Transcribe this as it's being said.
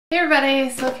Hey everybody,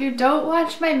 so if you don't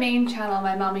watch my main channel,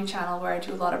 my mommy channel, where I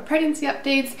do a lot of pregnancy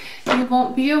updates, you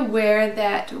won't be aware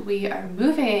that we are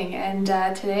moving, and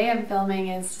today I'm filming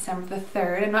is December the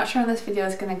 3rd. I'm not sure when this video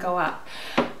is going to go up,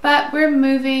 but we're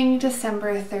moving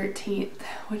December 13th,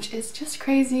 which is just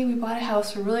crazy. We bought a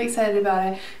house, we're really excited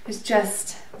about it. It's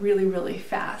just really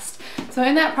fast. So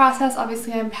in that process,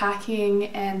 obviously I'm packing,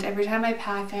 and every time I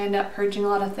pack I end up purging a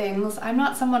lot of things. I'm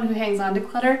not someone who hangs on to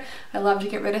clutter. I love to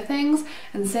get rid of things,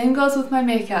 and same goes with my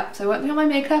makeup. So I went through my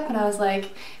makeup and I was like,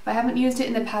 if I haven't used it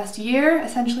in the past year,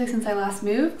 essentially since I last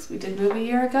moved, because we did move a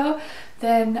year ago,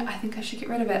 then I think I should get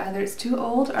rid of it. Either it's too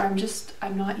old or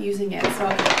I'm not using it. So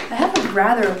I have a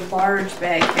rather large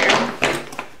bag here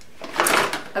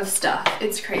of stuff.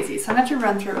 It's crazy. So I'm going to have to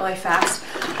run through it really fast.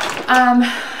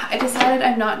 I decided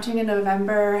I'm not doing a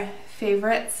November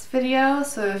favorites video,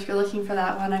 so if you're looking for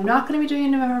that one, I'm not going to be doing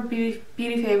a November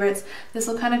beauty favorites. This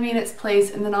will kind of be in its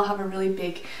place, and then I'll have a really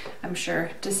big, I'm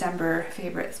sure, December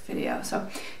favorites video. So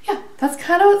yeah, that's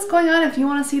kind of what's going on. If you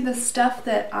want to see the stuff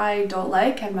that I don't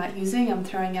like, I'm not using, I'm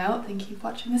throwing out, then keep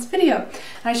watching this video.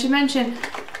 And I should mention,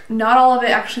 not all of it,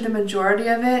 actually the majority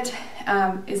of it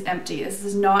is empty. This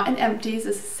is not an empties,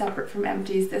 this is separate from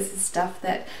empties. This is stuff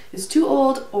that is too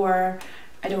old or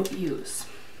I don't use.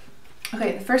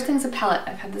 Okay, the first thing is a palette.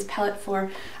 I've had this palette for,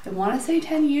 I want to say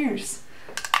 10 years.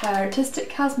 By Artistic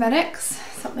Cosmetics.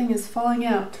 Something is falling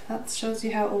out. That shows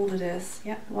you how old it is.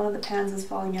 Yeah, one of the pans is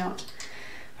falling out.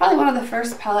 Probably one of the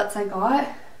first palettes I got.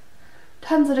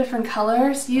 Tons of different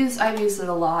colors. I've used it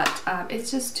a lot.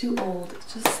 It's just too old.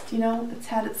 It's just, you know, it's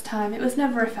had its time. It was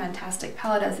never a fantastic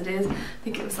palette as it is. I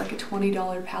think it was like a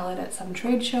 $20 palette at some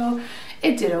trade show.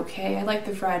 It did okay. I like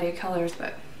the variety of colors,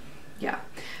 but yeah.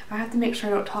 I have to make sure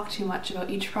I don't talk too much about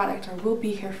each product or we'll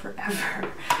be here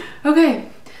forever. Okay,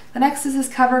 the next is this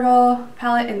CoverGirl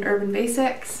palette in Urban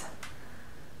Basics.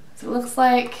 So it looks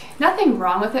like nothing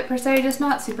wrong with it per se, just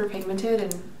not super pigmented,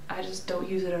 and I just don't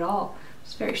use it at all.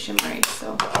 It's very shimmery,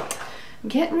 so I'm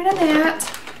getting rid of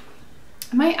that.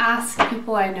 I might ask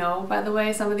people I know, by the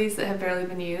way, some of these that have barely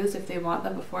been used, if they want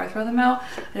them before I throw them out.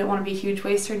 I don't want to be a huge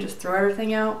waster and just throw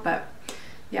everything out, but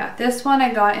yeah, this one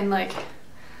I got in like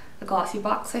a glossy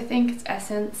box, I think. It's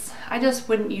Essence. I just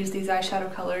wouldn't use these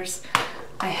eyeshadow colors.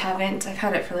 I haven't. I've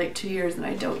had it for like 2 years and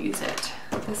I don't use it.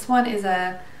 This one is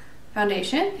a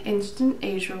foundation, Instant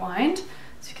Age Rewind.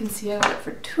 So you can see I got it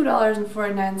for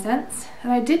 $2.49,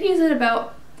 and I did use it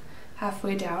about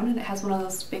halfway down, and it has one of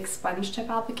those big sponge tip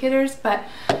applicators, but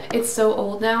it's so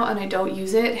old now and I don't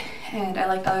use it, and I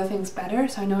like other things better,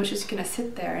 so I know it's just gonna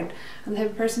sit there, and I'm the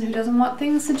type of person who doesn't want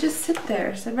things to just sit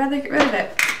there, so I'd rather get rid of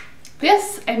it.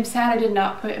 This, I'm sad I did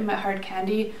not put in my Hard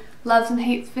Candy Loves and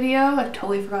Hates video. I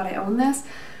totally forgot I own this.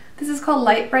 This is called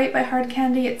Light Bright by Hard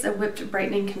Candy. It's a whipped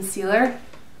brightening concealer.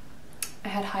 I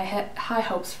had high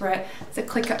hopes for it. It's a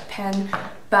click-up pen,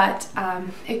 but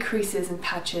it creases and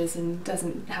patches and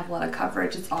doesn't have a lot of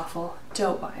coverage. It's awful.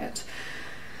 Don't buy it.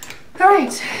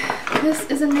 Alright, this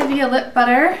is a Nivea lip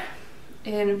butter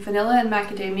in Vanilla and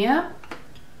Macadamia.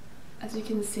 As you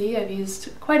can see, I've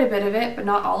used quite a bit of it, but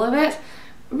not all of it.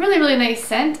 Really nice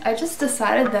scent. I just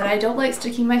decided that I don't like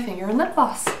sticking my finger in lip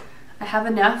gloss. I have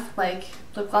enough like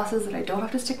lip glosses that I don't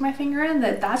have to stick my finger in,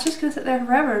 that's just gonna sit there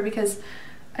forever because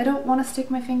I don't want to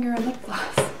stick my finger in lip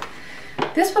gloss.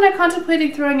 This one I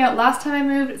contemplated throwing out last time I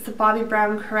moved. It's the Bobbi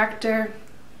Brown Corrector.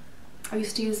 I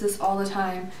used to use this all the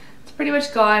time. It's pretty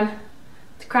much gone.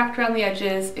 It's cracked around the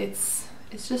edges. It's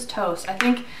just toast. I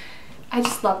think I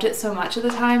just loved it so much at the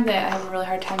time that I have a really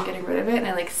hard time getting rid of it, and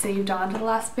I like saved on to the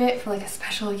last bit for like a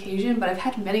special occasion, but I've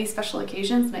had many special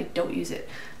occasions and I don't use it.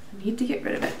 I need to get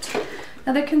rid of it.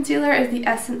 Another concealer is the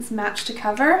Essence Match to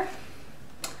Cover.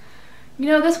 You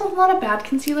know, this one's not a bad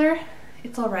concealer.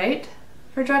 It's alright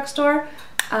for drugstore.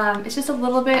 It's just a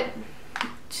little bit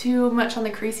too much on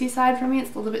the creasy side for me.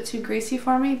 It's a little bit too greasy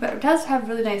for me, but it does have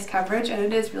really nice coverage and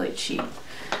it is really cheap.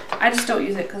 I just don't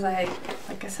use it because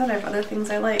like I said, I have other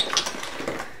things I like.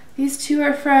 These two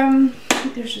are from, I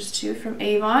think there's just two from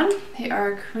Avon. They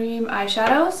are cream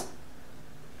eyeshadows.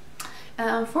 And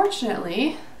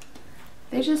unfortunately,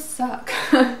 they just suck,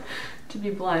 to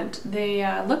be blunt. They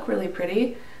look really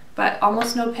pretty, but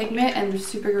almost no pigment and they're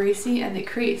super greasy and they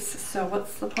crease. So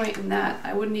what's the point in that?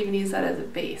 I wouldn't even use that as a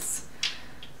base.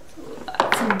 So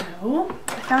that's a no.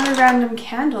 I found a random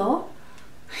candle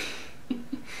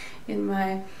in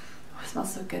my, oh, it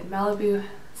smells so good, Malibu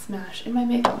Smash in my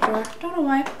makeup drawer. Don't know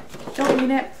why. Don't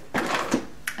need it.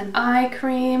 An eye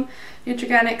cream,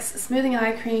 Neutrogenic's Smoothing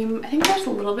Eye Cream. I think there's a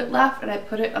little bit left, and I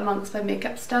put it amongst my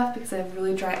makeup stuff because I have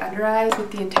really dry under eyes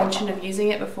with the intention of using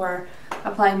it before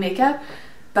applying makeup.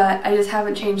 but I just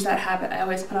haven't changed that habit. I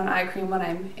always put on eye cream when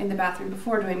I'm in the bathroom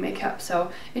before doing makeup,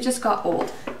 so it just got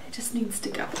old. It just needs to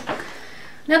go.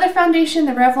 Another foundation,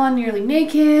 the Revlon Nearly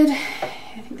Naked.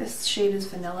 I think this shade is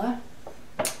Vanilla.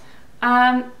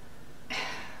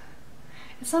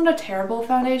 It's not a terrible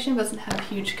foundation, but doesn't have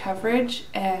huge coverage,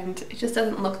 and it just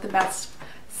doesn't look the best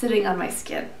sitting on my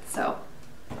skin, so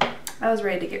I was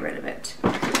ready to get rid of it.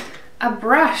 A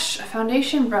brush, a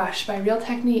foundation brush by Real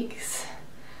Techniques.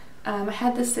 I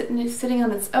had this sitting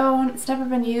on its own. It's never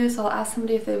been used, so I'll ask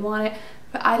somebody if they want it,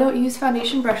 but I don't use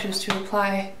foundation brushes to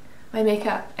apply my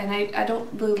makeup, and I don't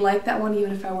really like that one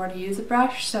even if I were to use a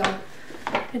brush, so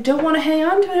I don't want to hang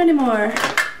on to it anymore.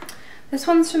 This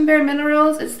one's from Bare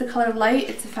Minerals. It's the color Light.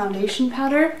 It's a foundation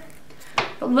powder.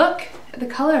 But look at the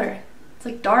color. It's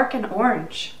like dark and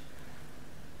orange.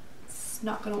 It's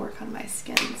not going to work on my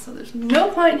skin, so there's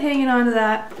no point hanging on to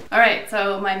that. Alright,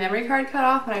 so my memory card cut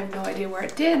off and I have no idea where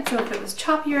it did, so if it was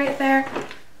choppy right there,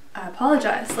 I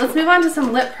apologize. Let's move on to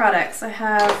some lip products. I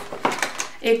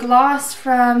have a gloss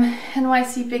from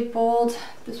NYC Big Bold.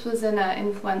 This was in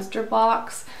an Influencer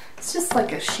box. It's just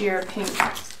like a sheer pink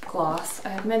gloss. I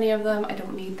have many of them. I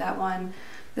don't need that one.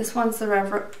 This one's the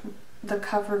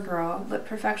CoverGirl Lip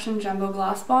Perfection Jumbo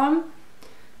Gloss Bomb.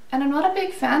 And I'm not a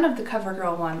big fan of the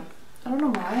CoverGirl one. I don't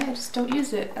know why. I just don't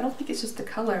use it. I don't think it's just the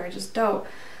color. I just don't.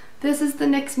 This is the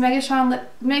NYX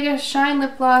Mega Shine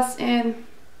Lip Gloss in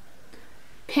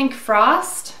Pink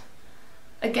Frost.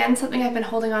 Again, something I've been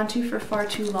holding on to for far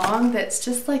too long. That's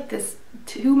just like this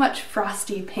too much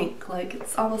frosty pink. Like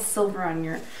it's almost silver on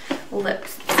your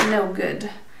lips. It's no good.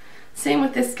 Same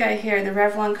with this guy here, the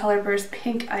Revlon Color Burst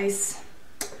Pink Ice.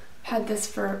 Had this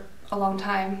for a long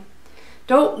time.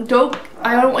 I don't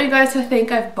want you guys to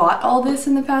think I've bought all this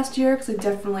in the past year, because I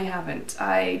definitely haven't.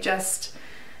 I just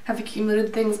have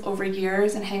accumulated things over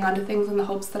years and hang on to things in the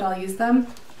hopes that I'll use them.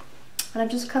 And I've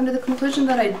just come to the conclusion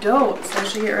that I don't, so I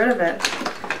should get rid of it.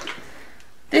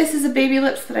 This is a Baby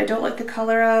Lips that I don't like the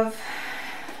color of.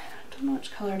 I don't know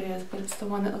which color it is, but it's the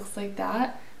one that looks like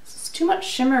that. It's too much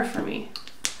shimmer for me.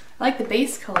 I like the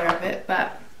base color of it,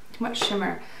 but too much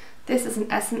shimmer. This is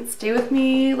an Essence Stay With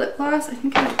Me lip gloss. I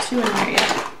think I have two in here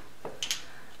yet.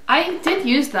 I did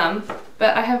use them,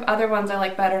 but I have other ones I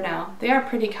like better now. They are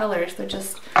pretty colors. They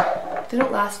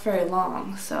don't last very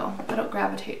long, so I don't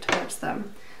gravitate towards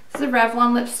them. This is a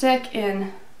Revlon lipstick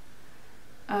in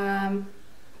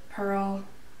Pearl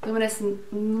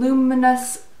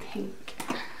Luminous Pink.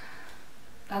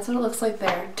 That's what it looks like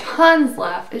there. Tons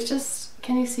left. It's just,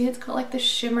 can you see it's got like the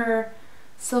shimmer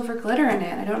silver glitter in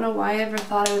it. I don't know why I ever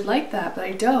thought I would like that, but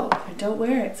I don't. I don't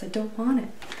wear it, so I don't want it.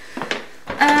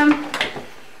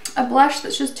 A blush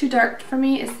that's just too dark for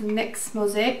me is the NYX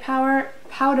Mosaic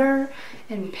Powder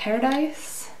in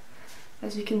Paradise.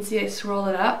 As you can see, I swirled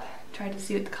it up, tried to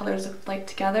see what the colors look like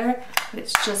together, but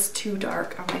it's just too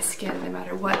dark on my skin, no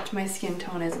matter what my skin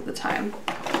tone is at the time.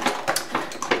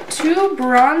 Two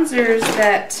bronzers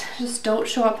that just don't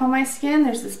show up on my skin.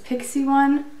 There's this Pixie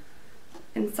one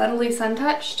in Subtly Sun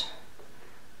Touched.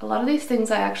 A lot of these things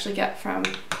I actually get from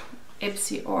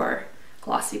Ipsy or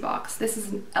Glossy Box. This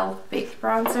is an e.l.f. Baked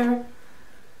Bronzer.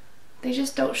 They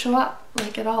just don't show up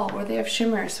like at all, or they have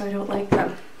shimmer, so I don't like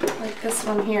them. Like this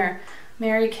one here,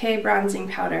 Mary Kay Bronzing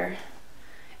Powder.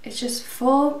 It's just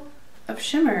full of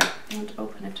shimmer. I want to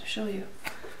open it to show you.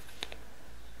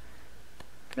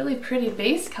 Really pretty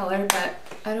base color, but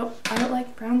I don't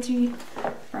like bronzy.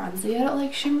 I don't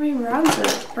like shimmery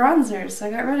bronzers, so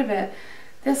I got rid of it.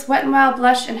 This Wet n Wild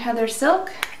blush in Heather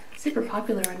Silk, super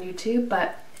popular on YouTube,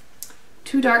 but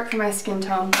too dark for my skin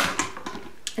tone.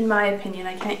 In my opinion,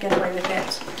 I can't get away with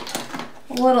it.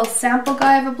 A little sample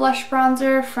guy of a blush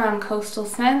bronzer from Coastal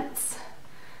Scents.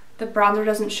 The bronzer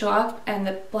doesn't show up, and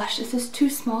the blush is just too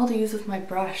small to use with my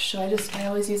brush, so I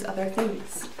always use other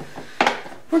things.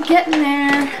 We're getting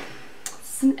there.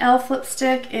 This is an e.l.f.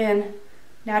 lipstick in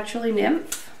Naturally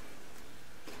Nymph.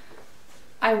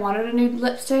 I wanted a nude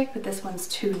lipstick, but this one's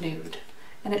too nude.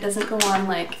 And it doesn't go on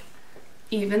like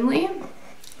evenly,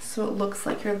 so it looks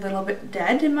like you're a little bit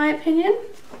dead in my opinion.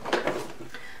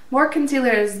 More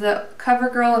concealers, the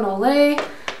CoverGirl in Olay.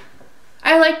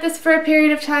 I like this for a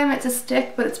period of time. It's a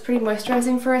stick, but it's pretty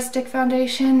moisturizing for a stick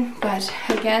foundation. But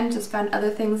again, just found other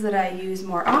things that I use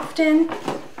more often.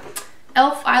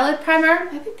 e.l.f. eyelid primer.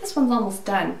 I think this one's almost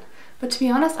done. But to be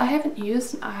honest, I haven't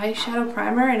used an eyeshadow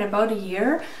primer in about a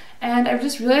year, and I've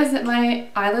just realized that my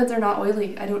eyelids are not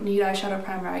oily. I don't need eyeshadow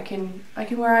primer. I can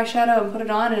wear eyeshadow and put it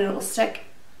on and it'll stick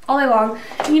all day long.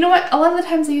 And you know what? A lot of the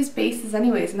times I use bases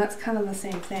anyways, and that's kind of the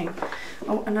same thing.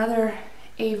 Oh, another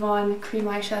Avon cream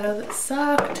eyeshadow that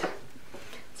sucked.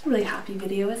 It's a really happy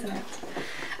video, isn't it?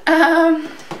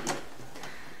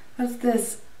 That's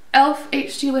this e.l.f.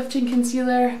 HD Lifting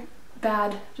Concealer.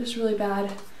 Bad, just really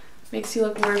bad. Makes you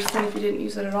look worse than if you didn't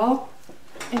use it at all,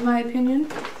 in my opinion.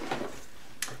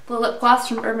 The lip gloss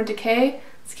from Urban Decay.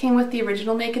 This came with the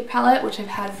original Naked palette, which I've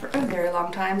had for a very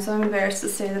long time, so I'm embarrassed to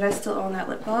say that I still own that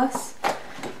lip gloss.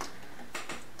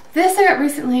 This I got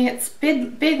recently. It's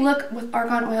Big Look with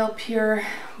Argan Oil Pure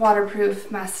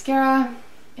Waterproof Mascara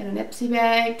in a Nipsey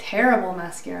bag. Terrible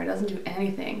mascara, doesn't do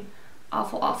anything.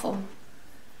 Awful, awful.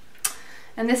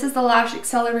 And this is the Lash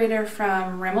Accelerator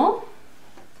from Rimmel.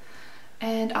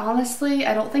 And honestly,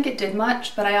 I don't think it did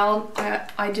much, but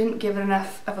I didn't give it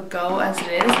enough of a go as it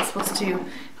is. It's supposed to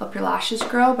help your lashes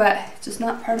grow, but it's just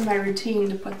not part of my routine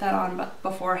to put that on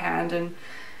beforehand. And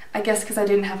I guess because I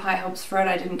didn't have high hopes for it,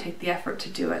 I didn't take the effort to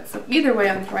do it. So either way,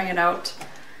 I'm throwing it out.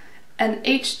 An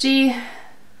HD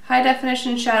High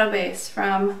Definition Shadow Base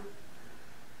from,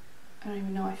 I don't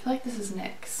even know, I feel like this is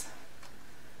NYX.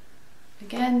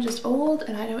 Again, just old,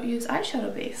 and I don't use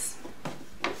eyeshadow base.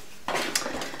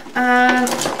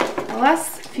 The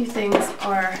last few things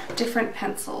are different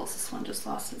pencils. This one just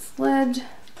lost its lid.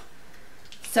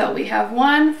 So we have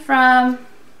one from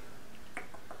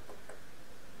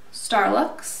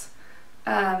Starlux.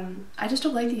 I just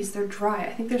don't like these. They're dry.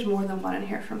 I think there's more than one in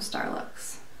here from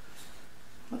Starlux.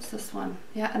 What's this one?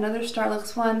 Yeah, another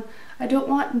Starlux one. I don't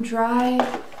want dry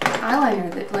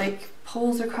eyeliner that like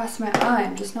pulls across my eye.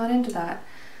 I'm just not into that.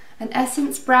 An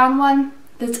Essence brown one.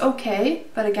 That's okay,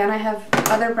 but again, I have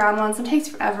other brown ones. It takes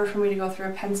forever for me to go through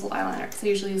a pencil eyeliner because I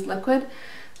usually use liquid.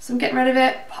 So I'm getting rid of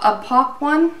it. A pop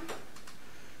one.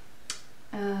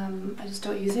 I just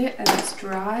don't use it and it's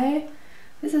dry.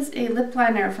 This is a lip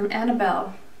liner from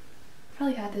Annabelle.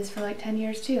 Probably had this for like 10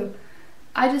 years too.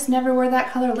 I just never wear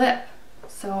that color lip,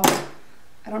 so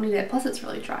I don't need it. Plus it's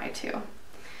really dry too.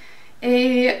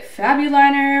 A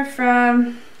Fabuliner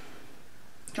from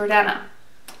Jordana.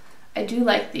 I do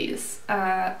like these.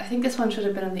 I think this one should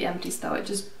have been in the empties though, it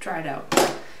just dried out.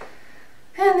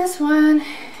 And this one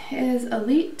is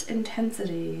Elite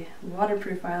Intensity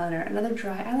Waterproof Eyeliner, another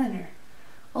dry eyeliner.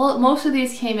 Well, most of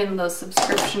these came in those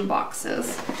subscription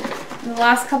boxes. And the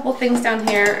last couple things down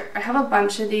here, I have a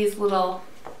bunch of these little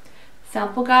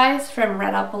sample guys from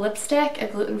Red Apple Lipstick, a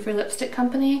gluten-free lipstick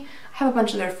company. I have a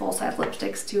bunch of their full-size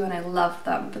lipsticks too and I love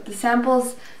them. But the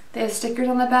samples, they have stickers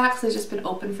on the back, so they've just been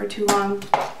open for too long.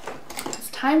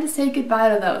 Time to say goodbye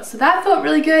to those. So that felt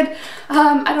really good.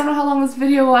 I don't know how long this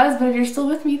video was, but if you're still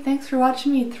with me, thanks for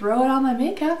watching me throw it on my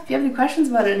makeup. If you have any questions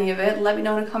about any of it, let me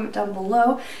know in a comment down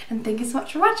below. And thank you so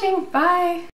much for watching. Bye!